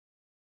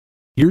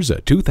Here's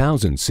a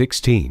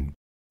 2016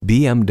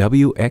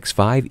 BMW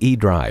X5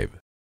 eDrive.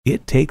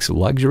 It takes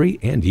luxury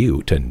and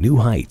you to new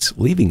heights,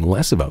 leaving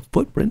less of a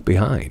footprint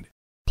behind.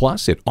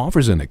 Plus, it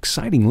offers an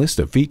exciting list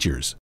of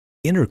features.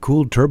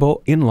 Intercooled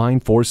turbo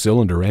inline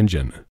 4-cylinder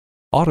engine,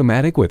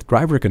 automatic with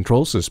driver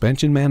control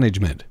suspension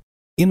management,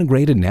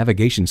 integrated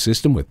navigation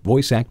system with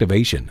voice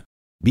activation,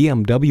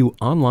 BMW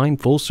online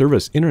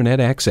full-service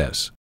internet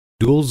access,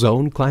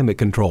 dual-zone climate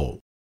control,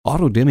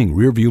 auto-dimming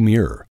rearview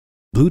mirror,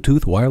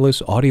 Bluetooth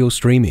wireless audio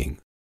streaming,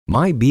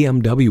 My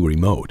BMW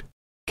remote,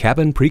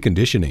 cabin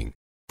preconditioning,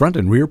 front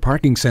and rear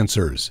parking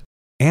sensors,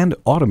 and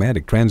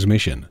automatic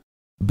transmission.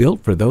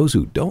 Built for those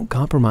who don't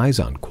compromise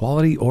on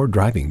quality or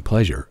driving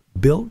pleasure.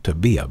 Built to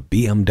be a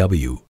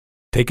BMW.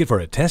 Take it for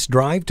a test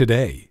drive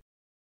today.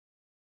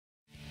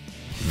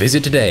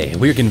 Visit today.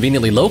 We're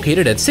conveniently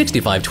located at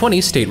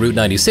 6520 State Route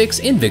 96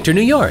 in Victor,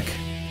 New York.